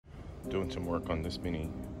doing some work on this Mini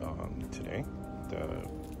today, the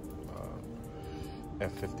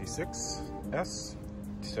F56 S.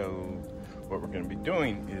 So what we're going to be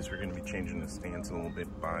doing is we're going to be changing the stance a little bit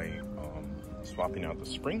by swapping out the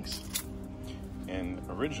springs. And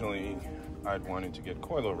originally I'd wanted to get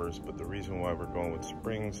coilovers, but the reason why we're going with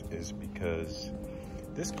springs is because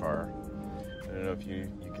this car, I don't know if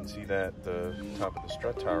you can see that, the top of the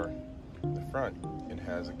strut tower, the front, it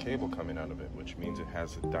has a cable coming out of it, which means it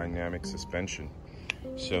has a dynamic suspension.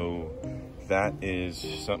 So that is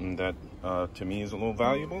something that to me is a little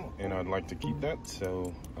valuable, and I'd like to keep that.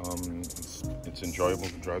 So it's enjoyable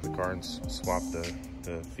to drive the car and swap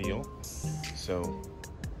the feel. So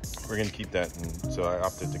we're gonna keep that, and so I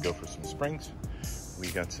opted to go for some springs. We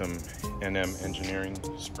got some NM Engineering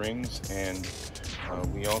springs, and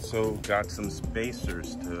we also got some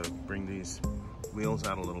spacers to bring these wheels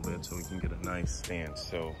out a little bit so we can get a nice stance.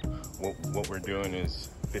 So what we're doing is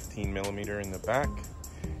 15 millimeter in the back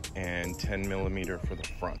and 10 millimeter for the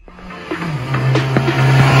front.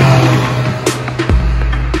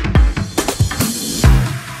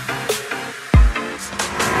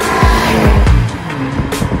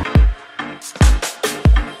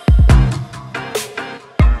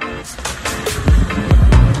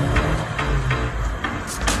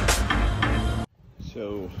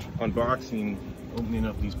 So unboxing, opening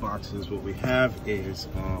up these boxes, what we have is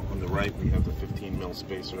on the right we have the 15 mil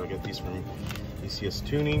spacer. I got these from ACS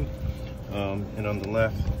Tuning, and on the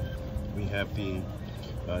left we have the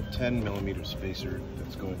 10 millimeter spacer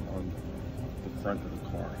that's going on the front of the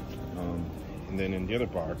car. And then in the other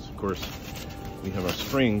box, of course, we have our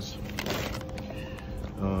springs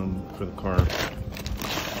for the car.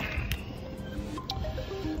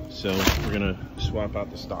 So we're gonna swap out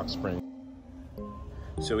the stock spring.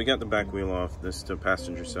 So we got the back wheel off. This is the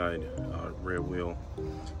passenger side rear wheel,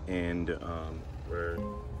 and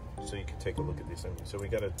so you can take a look at these things. So we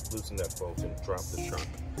got to loosen that bolt and drop the shock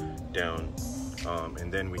down,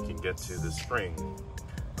 and then we can get to the spring.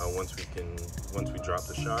 Once we drop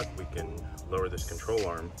the shock, we can lower this control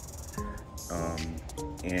arm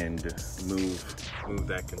and move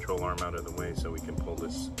that control arm out of the way so we can pull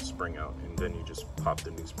this spring out, and then you just pop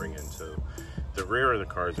the new spring in. So the rear of the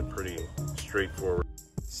car is a pretty straightforward.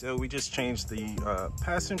 So we just changed the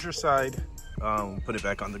passenger side, put it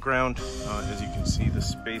back on the ground. As you can see, the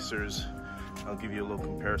spacers, I'll give you a little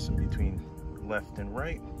comparison between left and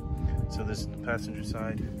right. So this is the passenger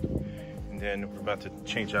side, and then we're about to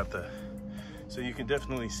change out so you can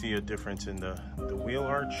definitely see a difference in the wheel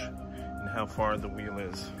arch and how far the wheel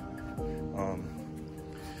is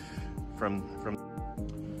from.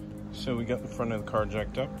 So we got the front of the car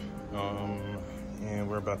jacked up, and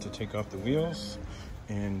we're about to take off the wheels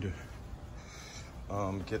and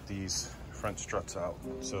get these front struts out.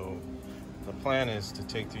 So the plan is to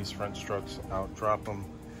take these front struts out, drop them,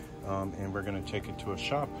 and we're going to take it to a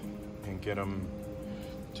shop and get them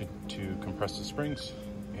to compress the springs,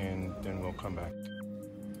 and then we'll come back.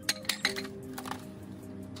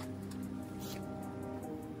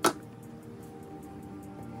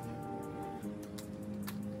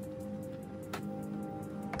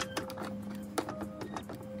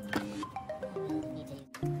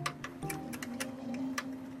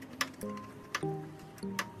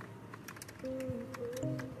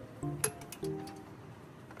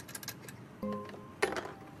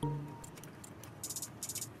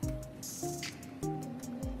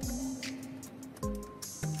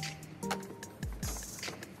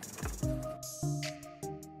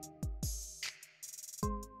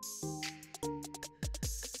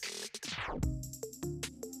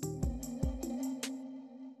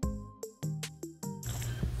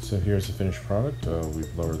 So here's the finished product.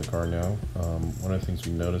 We've lowered the car now. One of the things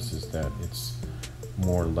we noticed is that it's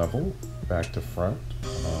more level back to front.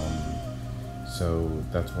 So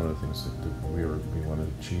that's one of the things that we want to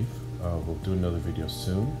achieve. We'll do another video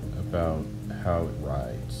soon about how it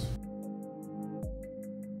rides.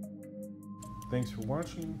 Thanks for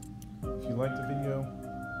watching. If you liked the video,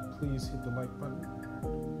 please hit the like button.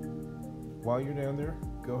 While you're down there,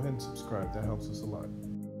 go ahead and subscribe. That helps us a lot.